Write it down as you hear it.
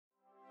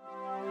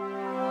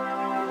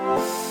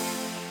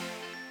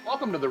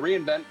Welcome to the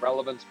Reinvent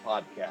Relevance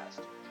podcast.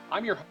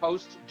 I'm your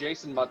host,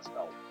 Jason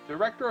Mutzfeld,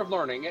 Director of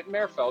Learning at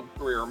Merfeld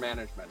Career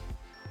Management.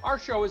 Our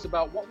show is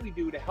about what we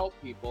do to help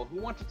people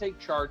who want to take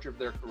charge of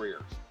their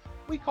careers.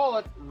 We call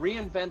it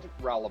Reinvent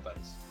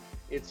Relevance.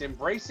 It's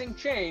embracing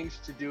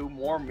change to do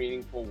more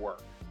meaningful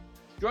work.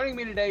 Joining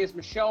me today is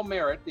Michelle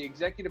Merritt, the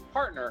Executive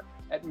Partner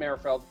at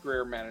Merfeld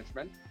Career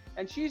Management,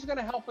 and she's going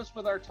to help us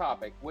with our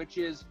topic, which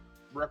is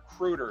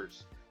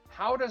recruiters.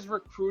 How does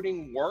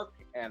recruiting work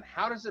and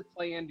how does it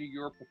play into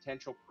your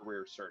potential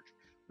career search?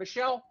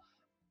 Michelle,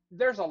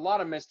 there's a lot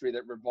of mystery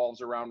that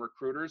revolves around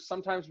recruiters.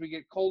 Sometimes we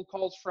get cold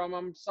calls from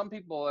them. Some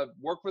people have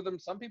worked with them.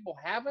 Some people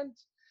haven't.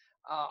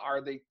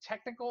 Are they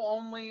technical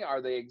only?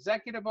 Are they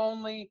executive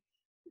only?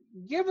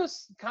 Give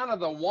us kind of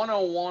the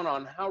 101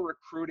 on how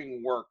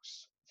recruiting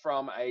works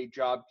from a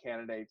job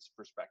candidate's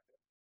perspective.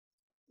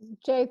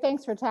 Jay,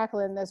 thanks for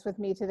tackling this with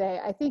me today.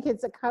 I think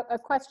it's a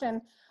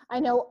question, I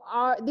know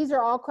these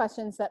are all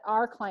questions that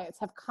our clients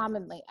have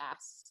commonly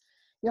asked.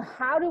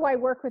 How do I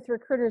work with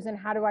recruiters and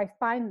how do I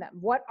find them?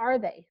 What are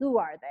they? Who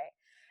are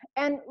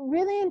they? And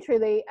really and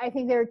truly, I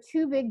think there are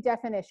two big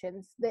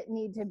definitions that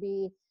need to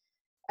be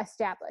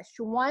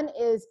established. One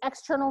is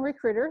external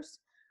recruiters,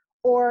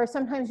 or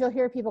sometimes you'll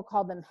hear people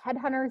call them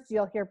headhunters.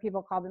 You'll hear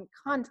people call them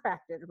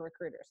contracted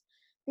recruiters.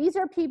 These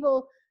are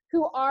people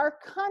who are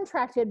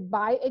contracted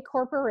by a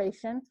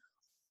corporation.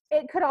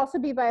 It could also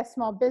be by a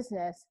small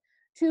business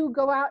to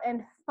go out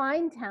and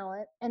find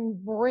talent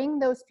and bring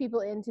those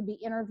people in to be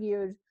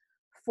interviewed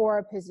for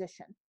a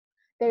position.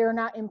 They are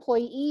not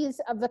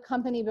employees of the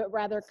company, but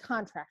rather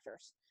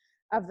contractors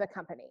of the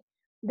company.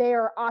 They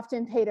are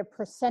often paid a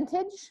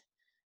percentage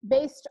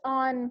based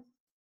on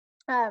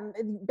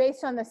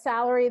the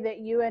salary that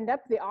you end up,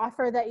 the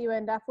offer that you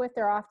end up with.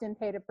 They're often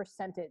paid a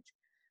percentage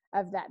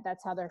of that.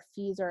 That's how their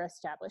fees are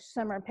established.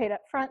 Some are paid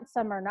up front,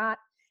 some are not.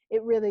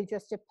 It really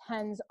just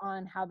depends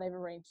on how they've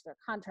arranged their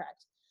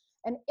contract.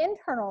 An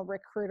internal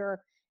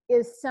recruiter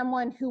is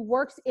someone who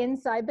works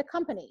inside the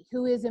company,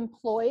 who is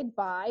employed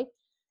by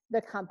the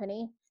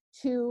company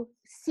to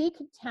seek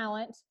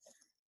talent,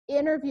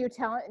 interview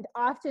talent, and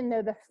often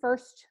they're the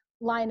first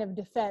line of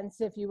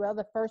defense, if you will,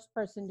 the first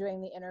person doing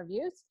the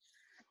interviews.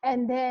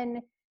 And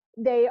then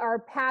they are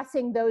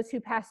passing those who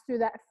pass through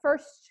that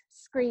first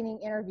screening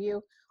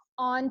interview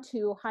on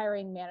to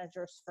hiring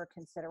managers for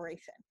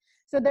consideration.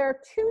 So there are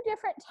two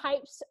different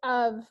types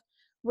of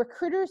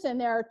recruiters, and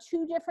there are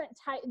two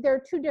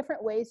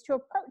different ways to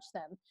approach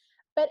them.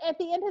 But at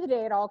the end of the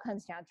day, it all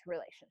comes down to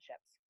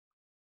relationships.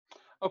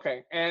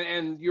 Okay,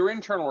 and your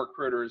internal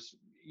recruiters,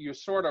 you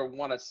sort of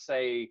want to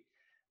say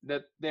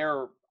that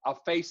they're a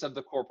face of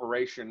the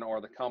corporation or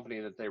the company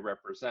that they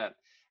represent.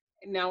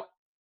 Now,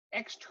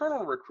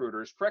 external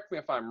recruiters, correct me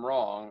if I'm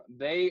wrong,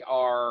 they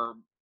are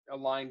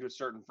aligned with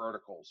certain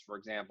verticals. For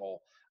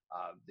example,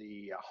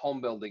 the home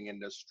building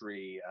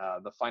industry,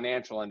 the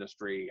financial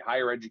industry,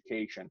 higher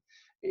education.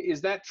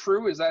 Is that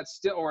true? Is that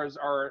still, or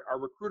are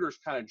recruiters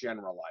kind of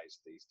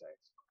generalized these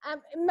days?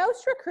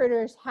 Most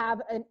recruiters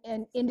have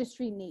an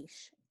industry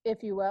niche,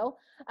 if you will.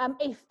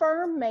 A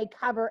firm may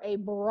cover a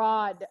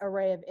broad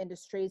array of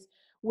industries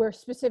where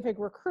specific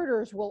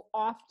recruiters will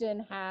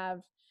often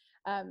have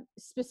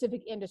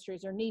specific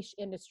industries or niche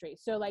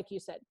industries. So like you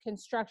said,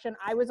 construction.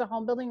 I was a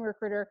home building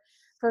recruiter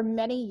for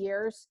many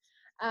years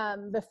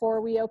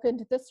before we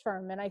opened this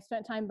firm. And I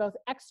spent time both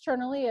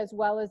externally as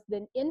well as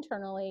then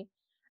internally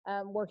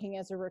working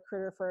as a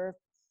recruiter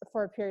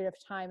for a period of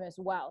time as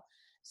well.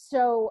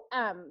 So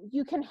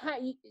you can have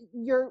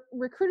your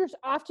recruiters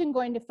often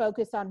going to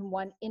focus on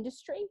one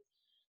industry.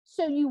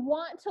 So you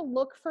want to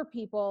look for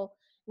people,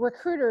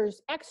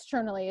 recruiters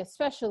externally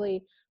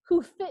especially,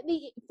 who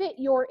fit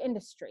your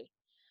industry.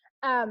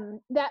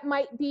 That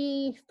might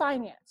be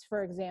finance,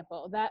 for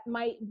example. That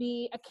might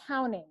be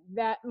accounting.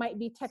 That might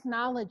be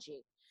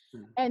technology.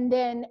 Mm-hmm. And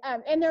then,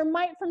 and there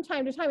might from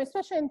time to time,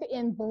 especially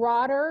in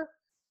broader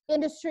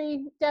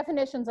industry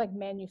definitions like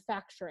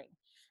manufacturing,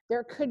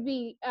 there could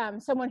be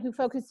someone who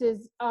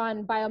focuses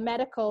on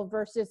biomedical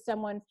versus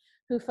someone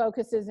who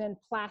focuses in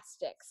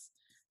plastics,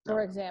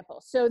 for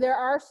example. So there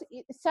are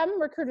some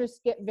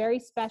recruiters get very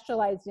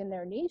specialized in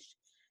their niche,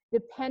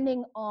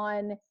 depending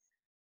on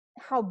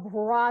how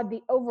broad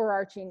the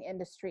overarching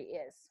industry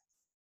is.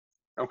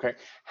 Okay.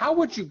 How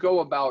would you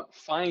go about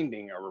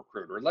finding a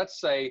recruiter? Let's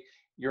say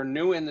you're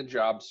new in the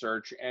job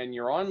search and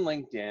you're on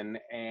LinkedIn,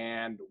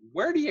 and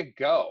where do you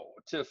go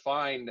to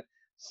find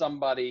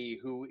somebody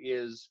who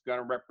is going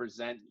to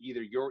represent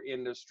either your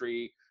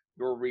industry,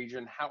 your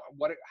region?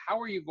 How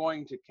are you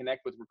going to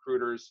connect with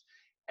recruiters,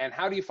 and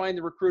how do you find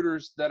the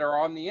recruiters that are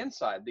on the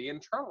inside, the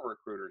internal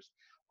recruiters?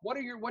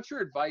 What's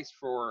your advice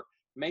for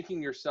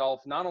making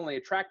yourself not only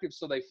attractive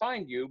so they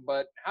find you,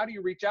 but how do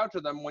you reach out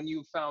to them when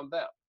you've found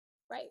them?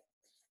 Right.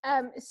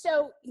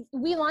 So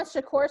we launched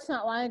a course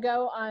not long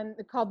ago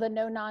called the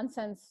No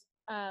Nonsense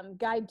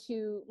Guide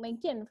to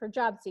LinkedIn for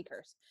job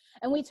seekers.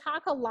 And we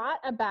talk a lot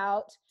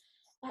about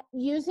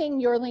using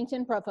your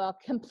LinkedIn profile,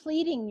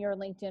 completing your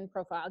LinkedIn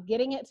profile,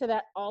 getting it to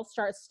that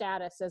all-star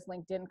status, as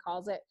LinkedIn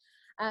calls it,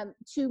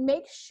 to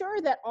make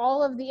sure that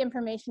all of the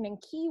information and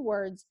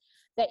keywords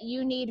that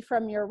you need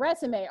from your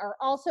resume are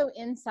also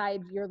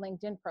inside your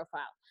LinkedIn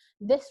profile.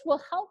 This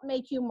will help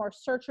make you more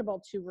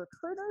searchable to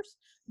recruiters,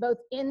 both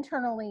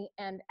internally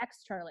and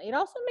externally. It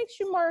also makes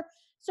you more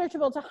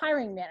searchable to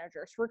hiring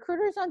managers.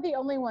 Recruiters aren't the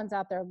only ones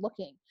out there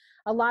looking.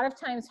 A lot of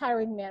times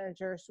hiring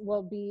managers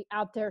will be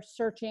out there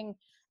searching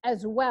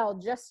as well,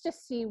 just to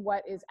see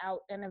what is out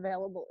and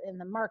available in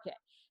the market.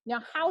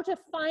 Now, how to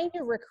find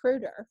a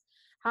recruiter,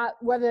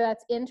 whether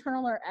that's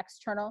internal or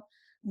external,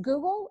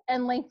 Google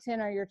and LinkedIn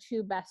are your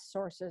two best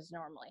sources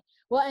normally.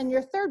 Well, and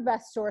your third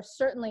best source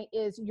certainly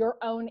is your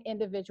own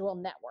individual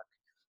network.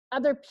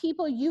 Other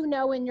people you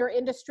know in your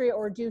industry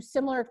or do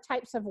similar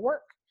types of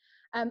work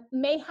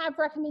may have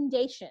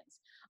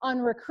recommendations on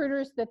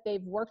recruiters that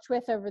they've worked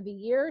with over the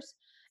years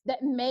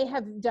that may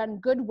have done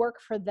good work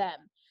for them.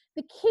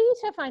 The key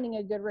to finding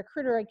a good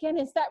recruiter, again,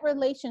 is that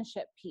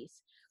relationship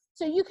piece.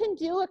 So you can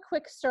do a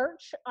quick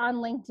search on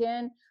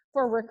LinkedIn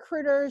for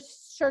recruiters,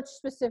 search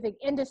specific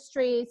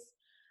industries.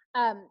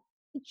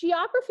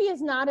 Geography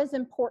is not as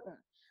important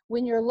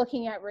when you're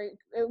looking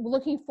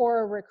for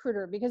a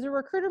recruiter, because a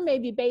recruiter may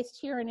be based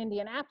here in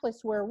Indianapolis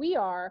where we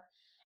are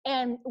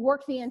and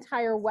work the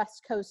entire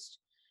West Coast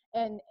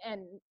and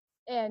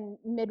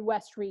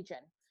Midwest region,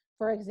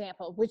 for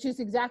example, which is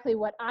exactly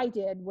what I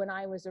did when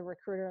I was a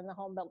recruiter in the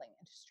home building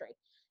industry.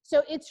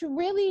 So it's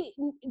really,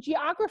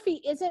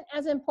 geography isn't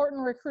as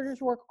important.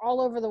 Recruiters work all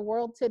over the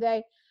world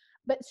today,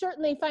 but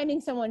certainly finding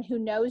someone who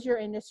knows your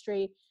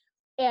industry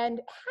and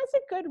has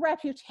a good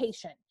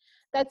reputation.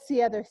 That's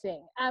the other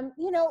thing.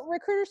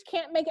 Recruiters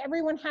can't make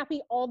everyone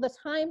happy all the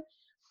time,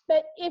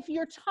 but if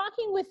you're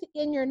talking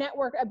within your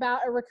network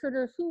about a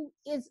recruiter who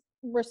is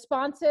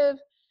responsive,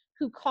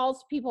 who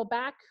calls people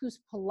back, who's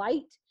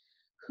polite,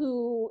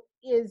 who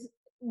is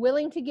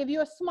willing to give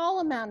you a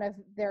small amount of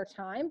their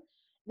time,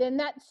 then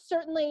that's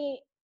certainly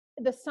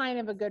the sign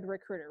of a good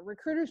recruiter.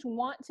 Recruiters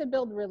want to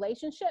build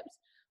relationships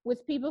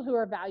with people who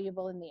are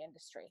valuable in the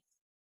industry.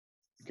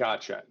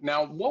 Gotcha.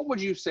 Now, what would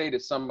you say to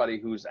somebody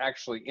who's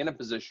actually in a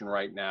position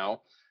right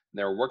now,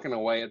 they're working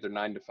away at their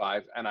 9 to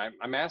 5, and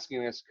I'm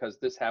asking this because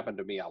this happened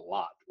to me a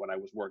lot when I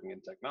was working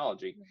in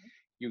technology. Mm-hmm.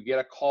 You get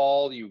a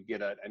call, you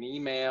get an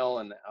email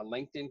and a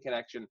LinkedIn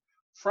connection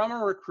from a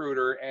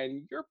recruiter,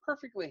 and you're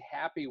perfectly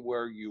happy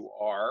where you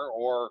are,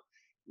 or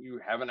you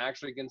haven't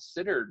actually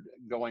considered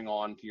going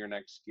on to your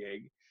next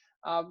gig.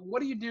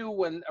 What do you do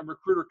when a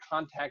recruiter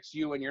contacts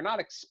you and you're not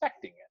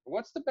expecting it?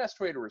 What's the best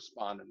way to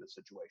respond in a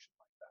situation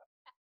like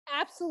that?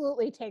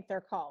 Absolutely take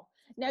their call.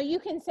 Now you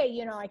can say,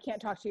 I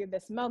can't talk to you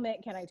this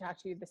moment. Can I talk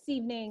to you this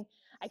evening?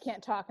 I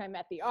can't talk. I'm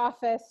at the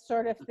office,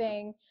 sort of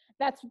thing.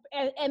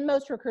 And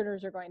most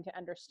recruiters are going to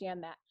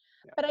understand that.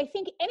 Yeah. But I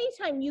think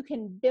anytime you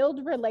can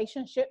build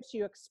relationships,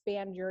 you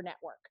expand your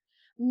network.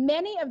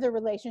 Many of the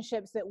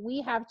relationships that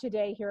we have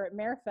today here at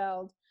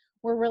Merfeld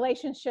were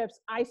relationships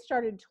I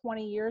started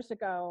 20 years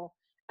ago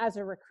as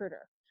a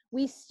recruiter.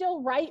 We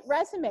still write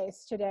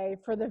resumes today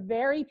for the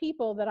very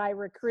people that I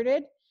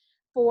recruited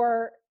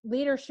for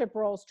leadership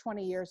roles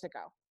 20 years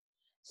ago.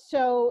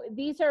 So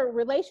these are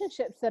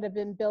relationships that have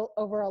been built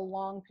over a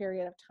long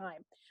period of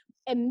time.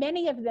 And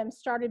many of them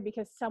started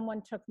because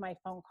someone took my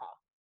phone call,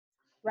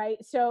 right?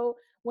 So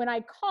when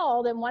I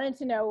called and wanted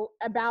to know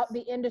about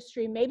the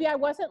industry, maybe I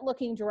wasn't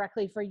looking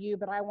directly for you,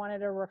 but I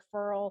wanted a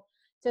referral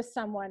to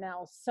someone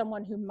else,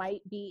 someone who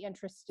might be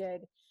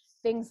interested,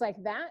 things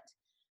like that.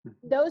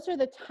 Those are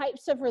the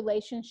types of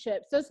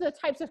relationships. Those are the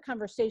types of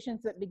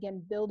conversations that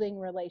begin building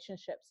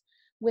relationships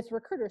with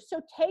recruiters.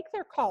 So take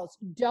their calls.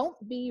 Don't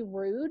be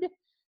rude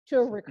to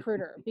a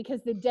recruiter,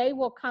 because the day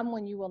will come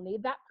when you will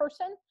need that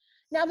person.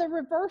 Now, the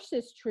reverse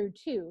is true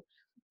too.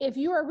 If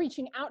you are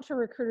reaching out to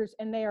recruiters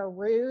and they are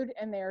rude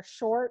and they are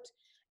short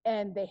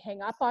and they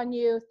hang up on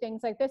you,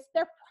 things like this,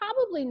 they're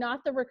probably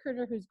not the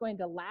recruiter who's going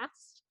to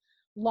last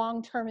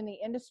long-term in the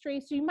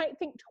industry. So you might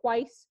think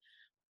twice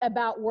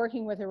about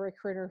working with a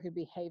recruiter who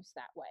behaves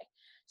that way.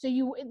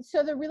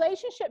 So the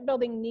relationship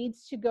building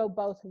needs to go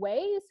both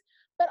ways,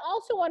 but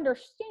also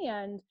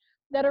understand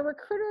that a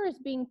recruiter is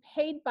being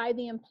paid by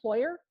the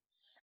employer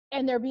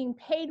and they're being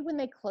paid when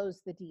they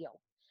close the deal.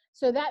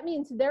 So that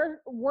means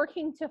they're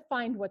working to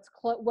find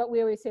what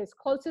we always say is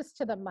closest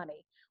to the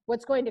money,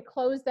 what's going to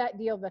close that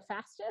deal the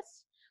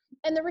fastest.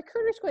 And the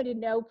recruiter's going to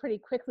know pretty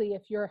quickly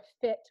if you're a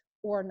fit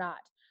or not.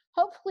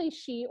 Hopefully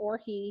she or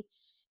he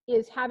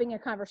is having a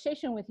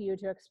conversation with you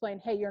to explain,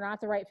 hey, you're not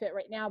the right fit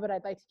right now, but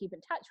I'd like to keep in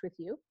touch with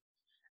you.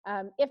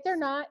 If they're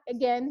not,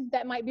 again,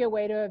 that might be a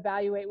way to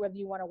evaluate whether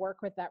you want to work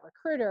with that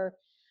recruiter.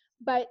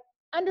 But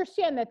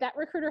understand that that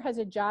recruiter has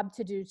a job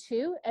to do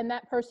too, and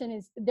that person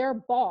is their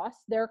boss,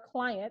 their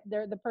client,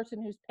 they're the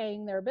person who's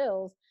paying their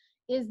bills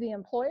is the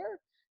employer.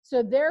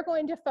 So they're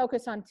going to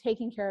focus on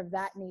taking care of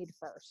that need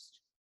first.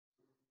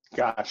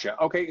 Gotcha.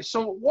 Okay,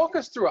 so walk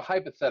us through a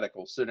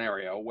hypothetical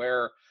scenario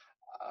where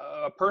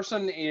a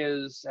person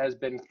has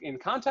been in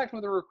contact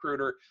with a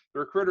recruiter.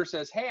 The recruiter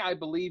says, hey, I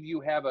believe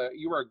you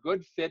are a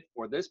good fit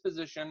for this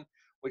position,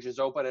 which is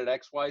open at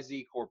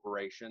XYZ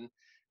Corporation.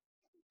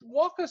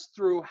 walk us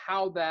through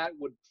how that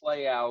would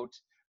play out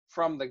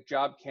from the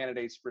job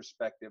candidate's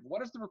perspective.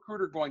 What is the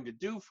recruiter going to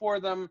do for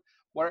them?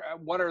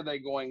 What are they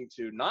going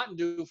to not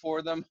do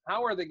for them?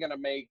 How are they going to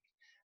make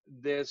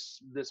this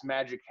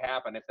magic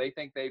happen? If they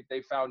think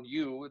they found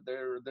you,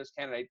 they're this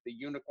candidate, the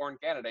unicorn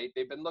candidate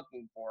they've been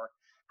looking for,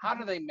 how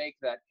do they make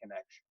that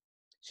connection?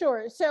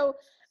 Sure. So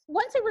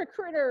once a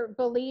recruiter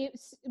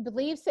believes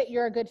that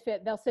you're a good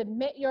fit, they'll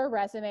submit your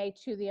resume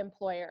to the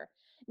employer.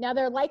 Now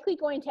they're likely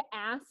going to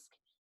ask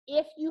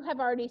if you have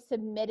already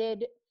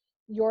submitted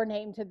your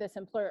name to this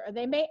employer, or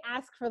they may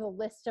ask for the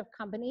list of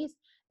companies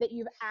that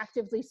you've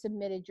actively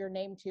submitted your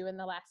name to in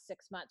the last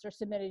 6 months, or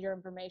submitted your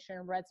information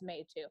and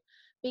resume to.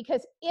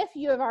 Because if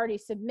you have already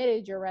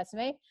submitted your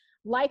resume,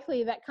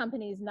 likely that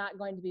company is not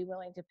going to be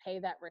willing to pay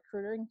that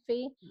recruiting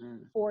fee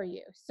for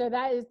you. So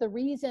that is the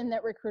reason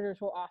that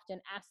recruiters will often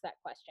ask that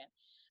question.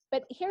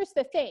 But here's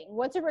the thing: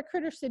 once a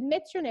recruiter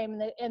submits your name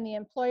and the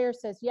employer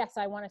says, yes,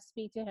 I want to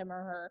speak to him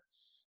or her,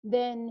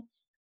 then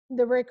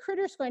the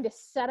recruiter is going to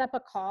set up a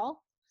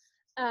call.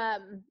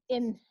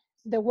 In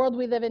the world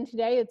we live in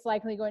today, it's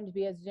likely going to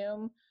be a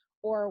Zoom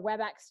or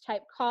WebEx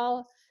type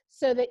call,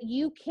 so that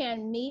you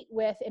can meet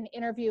with and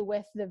interview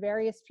with the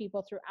various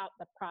people throughout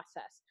the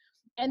process.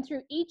 And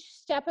through each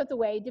step of the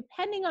way,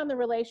 depending on the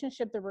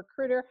relationship the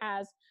recruiter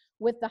has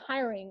with the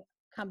hiring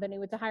company,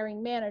 with the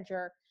hiring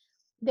manager,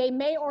 they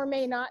may or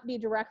may not be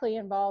directly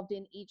involved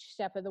in each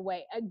step of the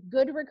way. A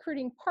good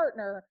recruiting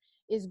partner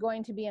is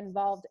going to be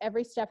involved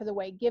every step of the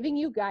way, giving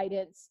you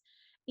guidance,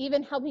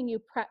 even helping you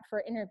prep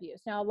for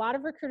interviews. Now, a lot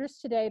of recruiters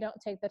today don't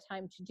take the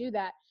time to do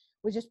that,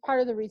 which is part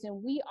of the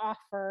reason we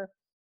offer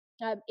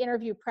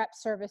interview prep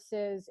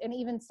services and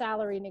even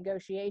salary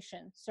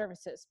negotiation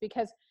services.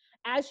 Because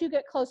as you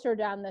get closer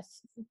down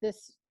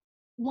this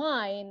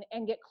line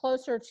and get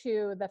closer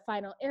to the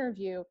final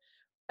interview,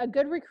 a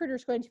good recruiter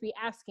is going to be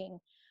asking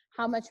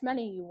how much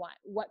money you want,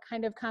 what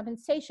kind of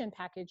compensation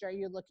package are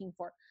you looking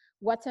for,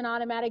 what's an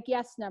automatic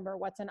yes number,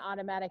 what's an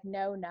automatic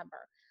no number.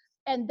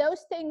 And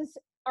those things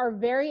are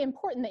very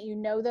important, that you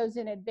know those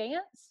in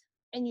advance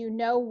and you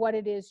know what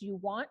it is you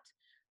want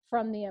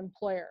from the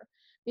employer,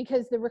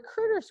 because the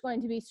recruiter is going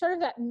to be sort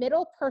of that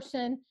middle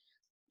person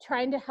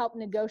trying to help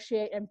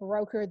negotiate and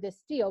broker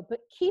this deal. But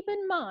keep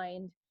in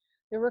mind,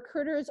 the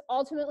recruiter is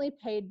ultimately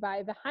paid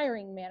by the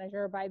hiring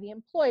manager, by the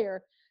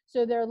employer,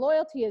 so their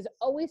loyalty is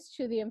always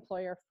to the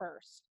employer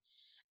first.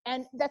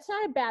 And that's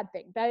not a bad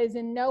thing. That is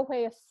in no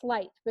way a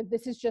slight, but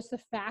this is just the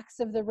facts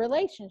of the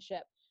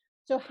relationship.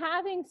 So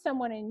having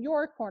someone in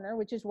your corner,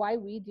 which is why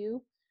we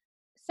do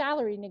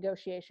salary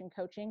negotiation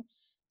coaching,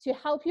 to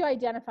help you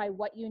identify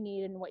what you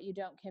need and what you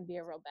don't, can be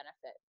a real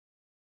benefit.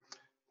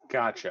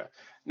 Gotcha.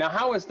 Now,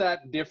 how is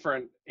that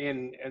different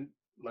and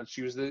let's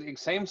use the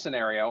same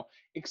scenario,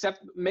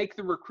 except make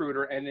the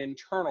recruiter an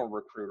internal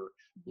recruiter?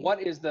 What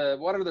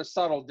are the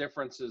subtle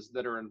differences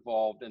that are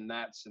involved in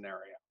that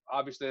scenario?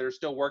 Obviously, they're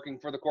still working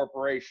for the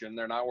corporation.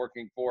 They're not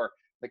working for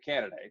the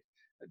candidate.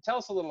 Tell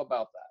us a little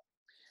about that.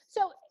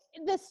 So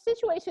the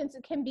situations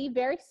can be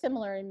very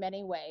similar in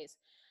many ways.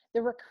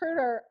 The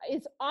recruiter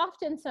is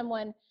often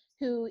someone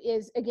who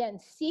is, again,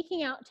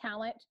 seeking out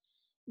talent.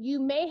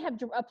 You may have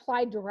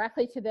applied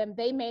directly to them.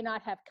 They may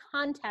not have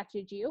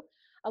contacted you.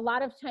 A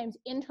lot of times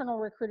internal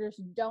recruiters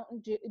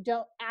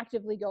don't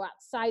actively go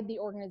outside the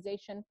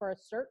organization for a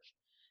search,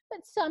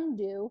 but some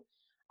do.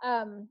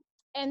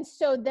 And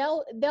so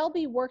they'll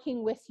be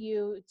working with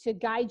you to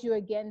guide you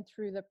again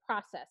through the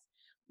process.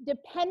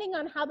 Depending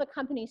on how the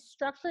company's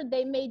structured,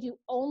 they may do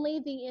only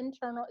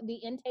the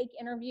intake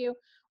interview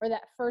or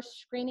that first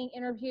screening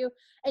interview,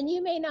 and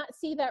you may not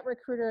see that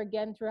recruiter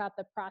again throughout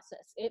the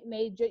process.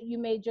 You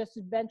may just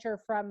venture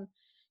from,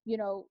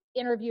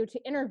 interview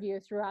to interview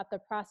throughout the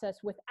process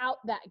without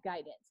that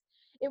guidance.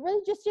 It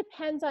really just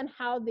depends on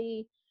how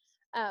the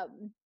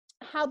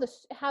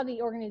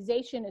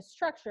organization is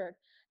structured.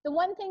 The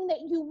one thing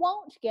that you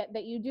won't get,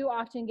 that you do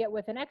often get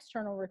with an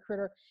external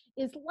recruiter,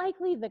 is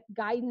likely the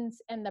guidance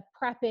and the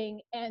prepping,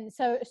 and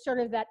so sort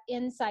of that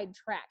inside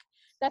track.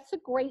 That's a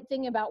great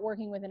thing about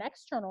working with an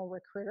external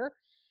recruiter,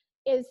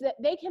 is that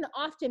they can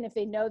often, if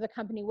they know the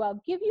company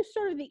well, give you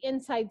sort of the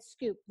inside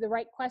scoop, the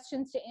right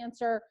questions to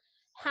answer,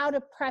 how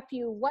to prep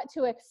you, what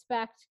to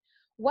expect,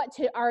 what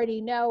to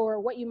already know,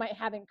 or what you might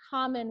have in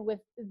common with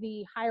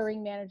the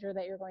hiring manager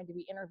that you're going to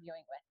be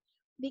interviewing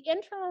with. The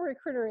internal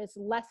recruiter is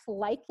less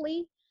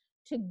likely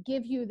to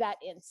give you that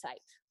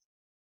insight.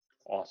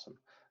 Awesome.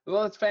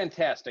 Well, that's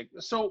fantastic.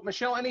 So,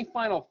 Michelle, any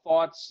final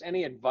thoughts,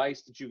 any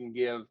advice that you can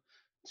give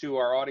to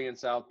our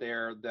audience out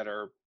there that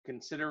are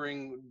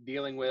considering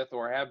dealing with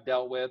or have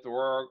dealt with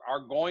or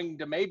are going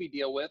to maybe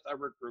deal with a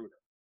recruiter?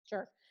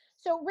 Sure.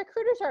 So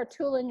recruiters are a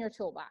tool in your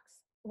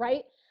toolbox,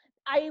 right?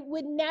 I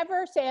would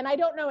never say, and I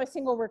don't know a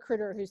single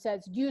recruiter who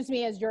says, use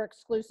me as your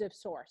exclusive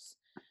source,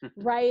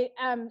 right?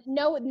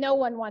 No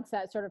one wants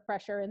that sort of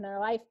pressure in their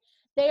life.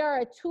 They are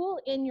a tool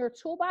in your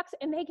toolbox,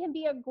 and they can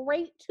be a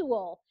great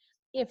tool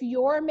if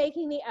you're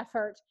making the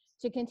effort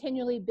to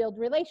continually build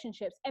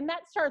relationships. And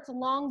that starts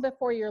long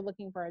before you're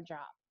looking for a job,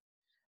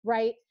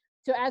 right?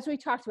 So as we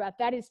talked about,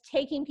 that is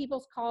taking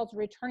people's calls,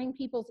 returning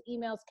people's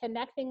emails,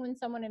 connecting when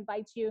someone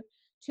invites you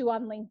to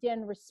on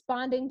LinkedIn,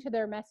 responding to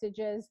their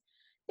messages,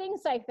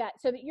 things like that,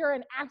 so that you're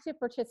an active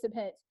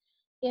participant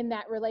in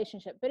that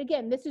relationship. But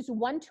again, this is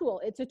one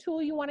tool. It's a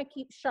tool you want to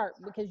keep sharp,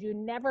 because you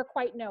never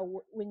quite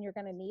know when you're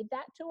going to need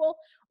that tool,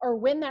 or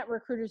when that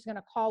recruiter is going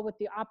to call with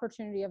the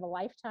opportunity of a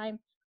lifetime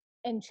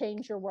and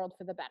change your world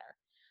for the better.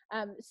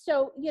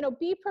 So,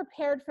 be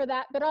prepared for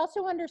that, but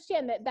also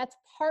understand that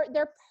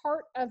they're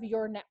part of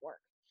your network.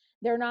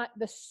 They're not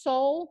the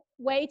sole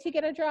way to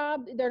get a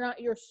job. They're not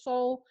your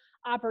sole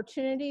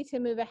opportunity to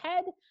move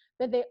ahead,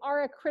 but they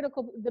are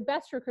the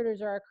best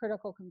recruiters are a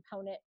critical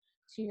component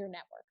to your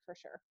network for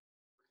sure.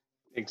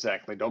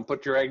 Exactly. Don't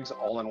put your eggs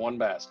all in one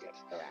basket.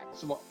 Correct.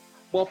 So,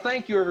 well,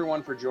 thank you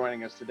everyone for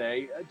joining us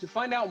today. To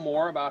find out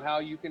more about how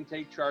you can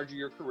take charge of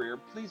your career,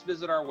 please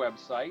visit our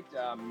website,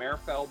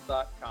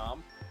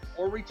 merfeld.com,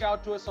 or reach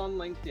out to us on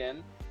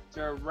LinkedIn.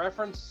 To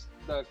reference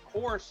the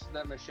course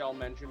that Michelle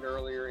mentioned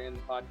earlier in the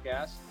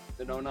podcast,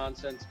 the No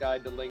Nonsense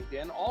Guide to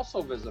LinkedIn,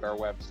 also visit our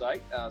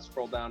website.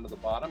 Scroll down to the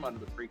bottom under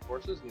the free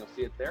courses and you'll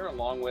see it there,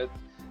 along with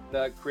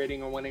the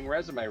Creating a Winning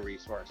Resume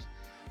resource.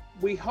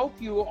 We hope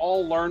you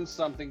all learned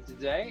something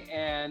today,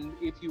 and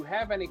if you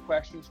have any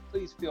questions,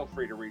 please feel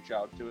free to reach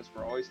out to us.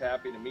 We're always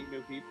happy to meet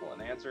new people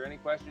and answer any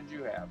questions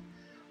you have.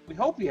 We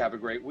hope you have a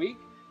great week.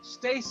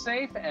 Stay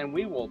safe, and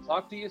we will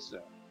talk to you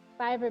soon.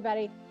 Bye,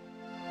 everybody.